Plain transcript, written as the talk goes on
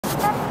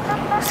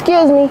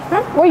Excuse me.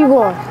 Where you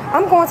going?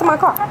 I'm going to my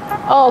car.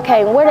 Oh,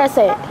 okay. Where that's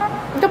at?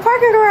 The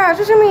parking garage.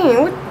 What you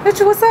mean?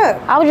 What's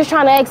up? I was just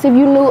trying to ask if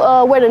you knew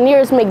where the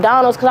nearest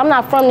McDonald's, because I'm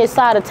not from this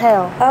side of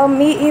town.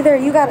 Me either.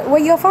 You got where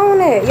your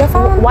phone at? Your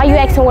phone? Why you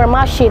asking where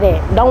my shit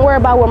at? Don't worry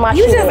about where my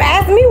shit at. You just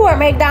asked me where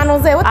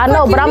McDonald's at. What the I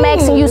know, fuck but I'm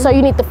asking you, so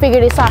you need to figure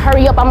this out.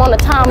 Hurry up. I'm on the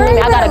time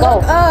limit. I gotta go.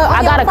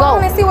 I gotta go.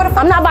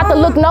 I'm not about to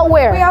look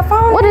nowhere.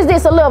 What is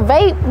this? A little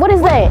vape? What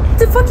is that? What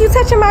the fuck you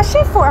touching my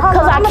shit for?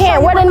 Because I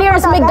can't. Where the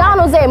nearest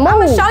McDonald's at? Move. I'm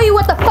gonna show you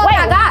what the fuck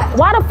I got.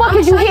 Why the fuck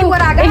is you hitting?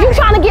 Is you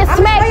trying to get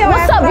smacked?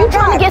 What's up? You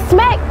trying to get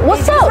smacked?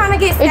 What's up?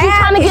 Is you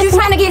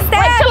trying to get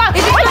stabbed? Wait, chill out.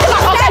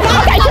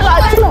 Okay, chill out.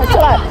 Okay, chill out.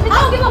 Chill out.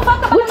 I don't give a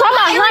fuck about We talking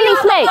about honey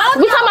smacks.